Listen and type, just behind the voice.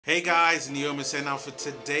Hey guys, Neomis here. Now for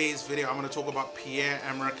today's video, I'm going to talk about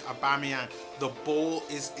Pierre-Emerick Aubameyang. The ball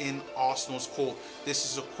is in Arsenal's court. This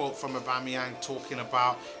is a quote from Aubameyang talking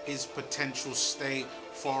about his potential stay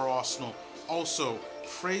for Arsenal. Also,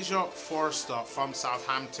 Fraser Forster from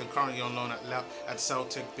Southampton, currently on loan at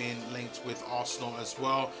Celtic, being linked with Arsenal as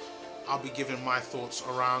well. I'll be giving my thoughts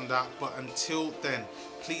around that, but until then,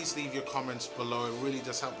 please leave your comments below. It really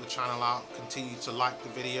does help the channel out. Continue to like the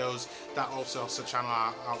videos. That also helps the channel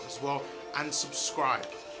out as well, and subscribe.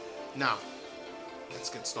 Now let's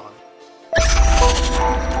get started.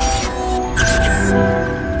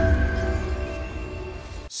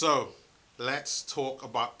 So let's talk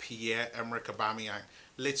about Pierre-Emerick Aubameyang.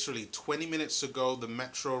 Literally 20 minutes ago, the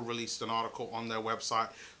Metro released an article on their website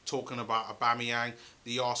talking about Aubameyang,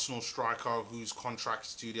 the Arsenal striker whose contract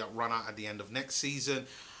is due to run out at the end of next season.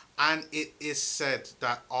 And it is said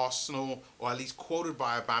that Arsenal, or at least quoted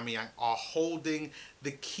by Aubameyang, are holding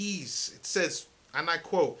the keys. It says, and I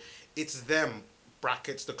quote, "It's them,"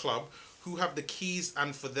 brackets the club, "who have the keys,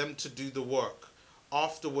 and for them to do the work.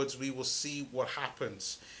 Afterwards, we will see what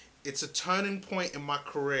happens. It's a turning point in my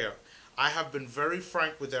career. I have been very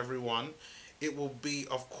frank with everyone. It will be,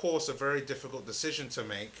 of course, a very difficult decision to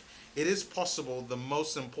make. It is possible the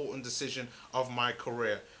most important decision of my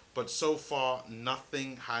career, but so far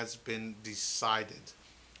nothing has been decided."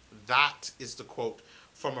 That is the quote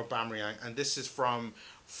from Aubameyang, and this is from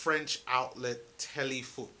French outlet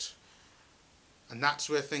Telefoot. And that's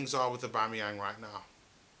where things are with Aubameyang right now.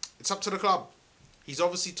 It's up to the club. He's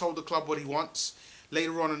obviously told the club what he wants.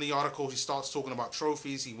 Later on in the article, he starts talking about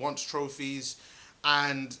trophies. He wants trophies,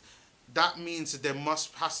 and that means that there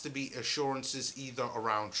has to be assurances either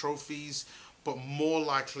around trophies, but more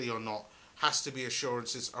likely or not, has to be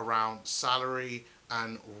assurances around salary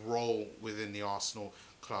and role within the Arsenal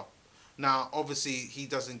club. Now, obviously, he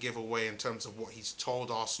doesn't give away in terms of what he's told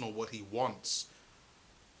Arsenal what he wants,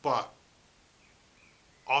 but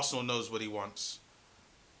Arsenal knows what he wants.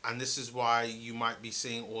 And this is why you might be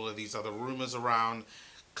seeing all of these other rumours around.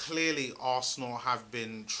 Clearly, Arsenal have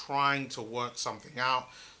been trying to work something out.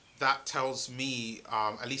 That tells me,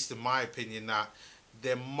 at least in my opinion, that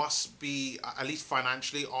there must be, at least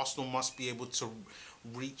financially, Arsenal must be able to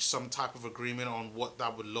reach some type of agreement on what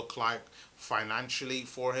that would look like financially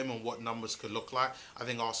for him and what numbers could look like. I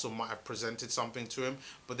think Arsenal might have presented something to him,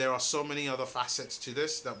 but there are so many other facets to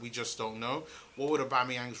this that we just don't know. What would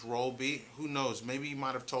Aubameyang's role be? Who knows? Maybe he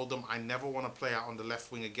might have told them, "I never want to play out on the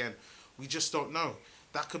left wing again." We just don't know.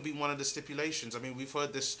 That could be one of the stipulations. I mean, we've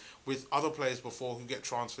heard this with other players before who get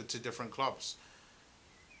transferred to different clubs.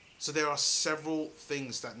 So there are several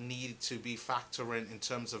things that need to be factored in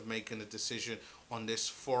terms of making a decision on this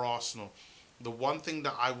for Arsenal. The one thing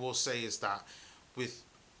that I will say is that with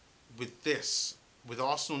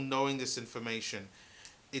Arsenal knowing this information,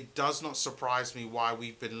 it does not surprise me why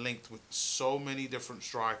we've been linked with so many different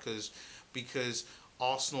strikers, because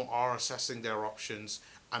Arsenal are assessing their options,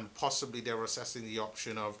 and possibly they're assessing the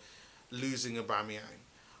option of losing Aubameyang.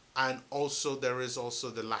 And also there is also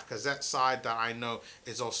the Lacazette side that I know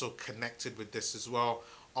is also connected with this as well.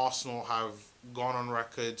 Arsenal have gone on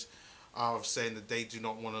record of saying that they do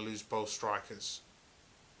not want to lose both strikers.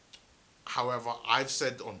 However, I've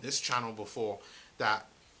said on this channel before that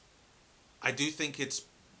I do think it's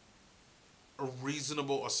a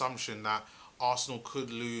reasonable assumption that Arsenal could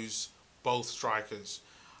lose both strikers.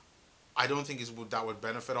 I don't think that would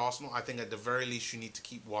benefit Arsenal. I think at the very least you need to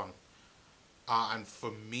keep one. And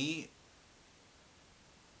for me,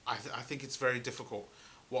 I think it's very difficult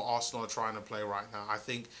what Arsenal are trying to play right now. I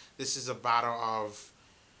think this is a matter of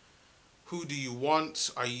who do you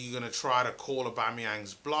want? Are you going to try to call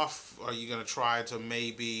Aubameyang's bluff? Are you going to try to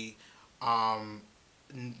maybe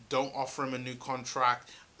don't offer him a new contract,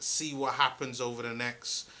 see what happens over the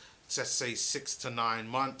next, let's say, 6 to 9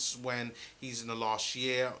 months when he's in the last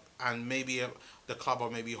year, and maybe the club are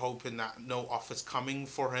maybe hoping that no offer's coming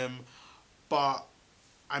for him. But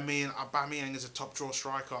I mean, Aubameyang is a top draw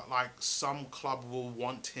striker. Like, some club will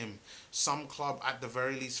want him. Some club, at the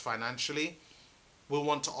very least financially, will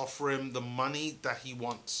want to offer him the money that he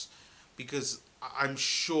wants, because I'm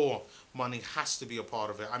sure money has to be a part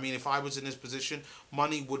of it. I mean, if I was in his position,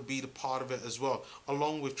 money would be the part of it as well,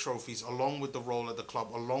 along with trophies, along with the role at the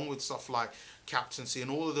club, along with stuff like captaincy and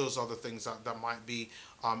all of those other things that might be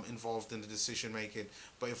involved in the decision making.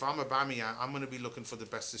 But if I'm Aubameyang, I'm going to be looking for the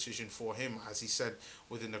best decision for him, as he said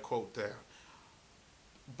within the quote there.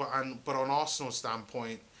 But on Arsenal's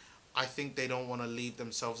standpoint, I think they don't want to leave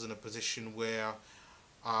themselves in a position where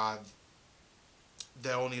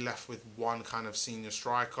they're only left with one kind of senior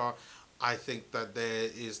striker. I think that there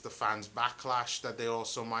is the fans' backlash that they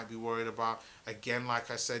also might be worried about. Again,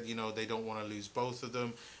 like I said, you know, they don't want to lose both of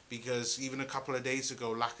them, because even a couple of days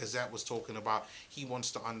ago, Lacazette was talking about he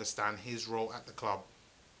wants to understand his role at the club.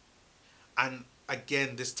 And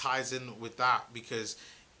again, this ties in with that, because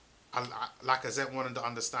Lacazette wanted to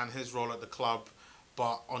understand his role at the club,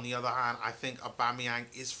 but on the other hand, I think Aubameyang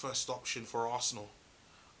is first option for Arsenal.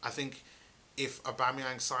 I think if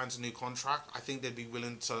Aubameyang signs a new contract, I think they'd be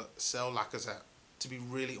willing to sell Lacazette, to be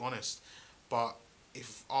really honest. But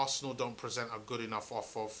if Arsenal don't present a good enough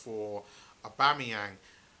offer for Aubameyang,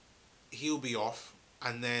 he'll be off.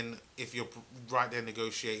 And then if you're right there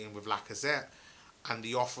negotiating with Lacazette, and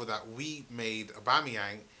the offer that we made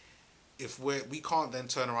Aubameyang, if we can't then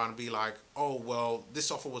turn around and be like, oh well,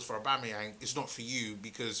 this offer was for Aubameyang, it's not for you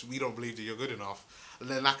because we don't believe that you're good enough. And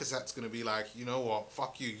then Lacazette's gonna be like, you know what,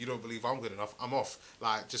 fuck you, you don't believe I'm good enough, I'm off.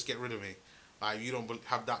 Like, just get rid of me. Like, you don't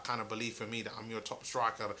have that kind of belief in me that I'm your top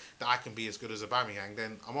striker, that I can be as good as Aubameyang,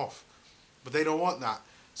 then I'm off. But they don't want that.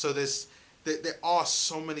 So there are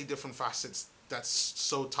so many different facets that's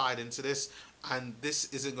so tied into this, and this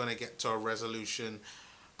isn't going to get to a resolution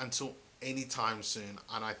until anytime soon.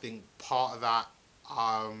 And I think part of that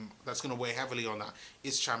that's going to weigh heavily on that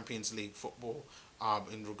is Champions League football,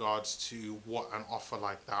 in regards to what an offer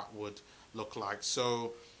like that would look like.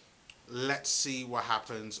 So let's see what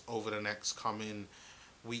happens over the next coming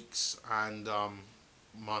weeks and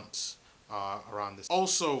months around this.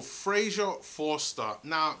 Also, Fraser Forster.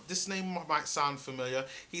 Now, this name might sound familiar.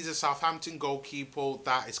 He's a Southampton goalkeeper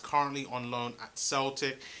that is currently on loan at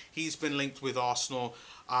Celtic. He's been linked with Arsenal.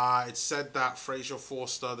 It's said that Fraser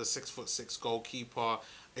Forster, the 6'6" goalkeeper,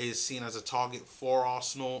 is seen as a target for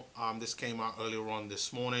Arsenal. This came out earlier on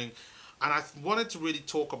this morning. And I wanted to really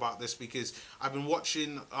talk about this because I've been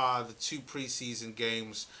watching the 2 pre-season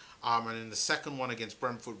games, and in the second one against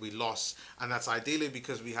Brentford we lost, and that's ideally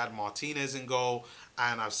because we had Martinez in goal,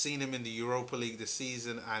 and I've seen him in the Europa League this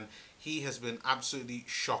season, and he has been absolutely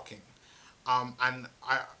shocking. And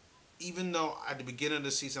even though at the beginning of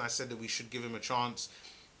the season I said that we should give him a chance,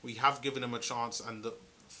 we have given him a chance, and the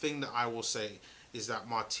thing that I will say is that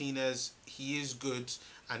Martinez, he is good,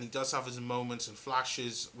 and he does have his moments and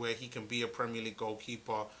flashes where he can be a Premier League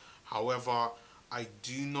goalkeeper. However, I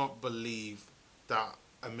do not believe that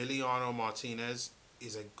Emiliano Martinez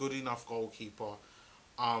is a good enough goalkeeper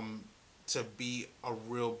to be a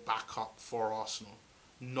real backup for Arsenal.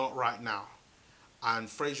 Not right now. And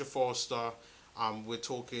Fraser Forster, we're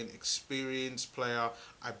talking experienced player.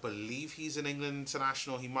 I believe he's an England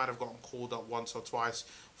international. He might have gotten called up once or twice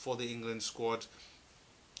for the England squad,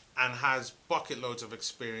 and has bucket loads of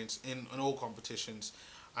experience in all competitions.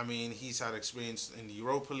 I mean, he's had experience in the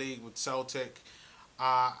Europa League with Celtic,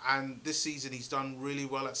 and this season he's done really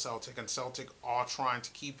well at Celtic, and Celtic are trying to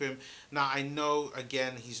keep him. Now, I know,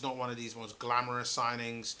 again, he's not one of these most glamorous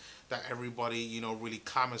signings that everybody, you know, really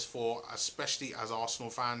clamours for, especially as Arsenal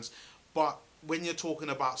fans. But when you're talking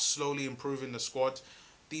about slowly improving the squad,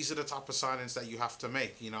 these are the type of signings that you have to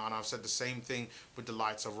make, you know. And I've said the same thing with the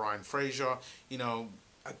likes of Ryan Fraser. You know,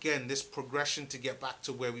 again, this progression to get back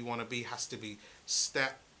to where we want to be has to be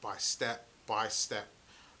step by step by step.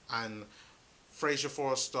 And Fraser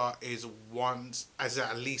Forster is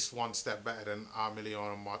at least one step better than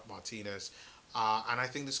Emiliano Martinez. And I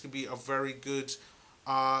think this could be a very good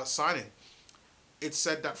signing. It's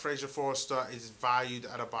said that Fraser Forster is valued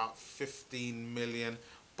at about 15 million,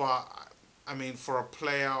 but I mean, for a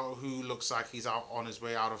player who looks like he's out on his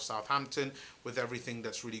way out of Southampton with everything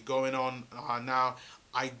that's really going on now,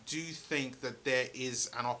 I do think that there is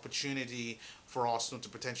an opportunity for Arsenal to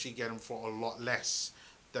potentially get him for a lot less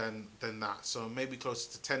than that. So maybe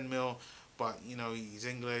closer to 10 mil, but you know, he's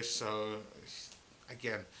English, so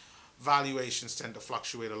again, valuations tend to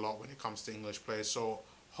fluctuate a lot when it comes to English players. So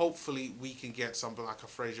hopefully we can get something like a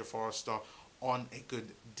Fraser Forster on a good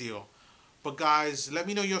deal. But guys, let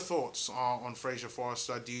me know your thoughts on Fraser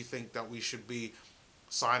Forster. Do you think that we should be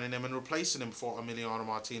signing him and replacing him for Emiliano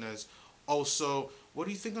Martinez? Also, what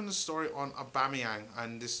do you think on the story on Aubameyang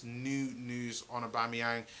and this new news on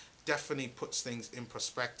Aubameyang? Definitely puts things in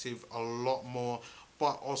perspective a lot more,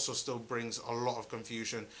 but also still brings a lot of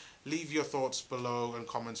confusion. Leave your thoughts below and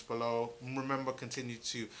comments below. Remember, continue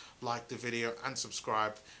to like the video and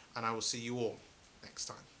subscribe, and I will see you all next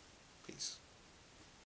time. Peace.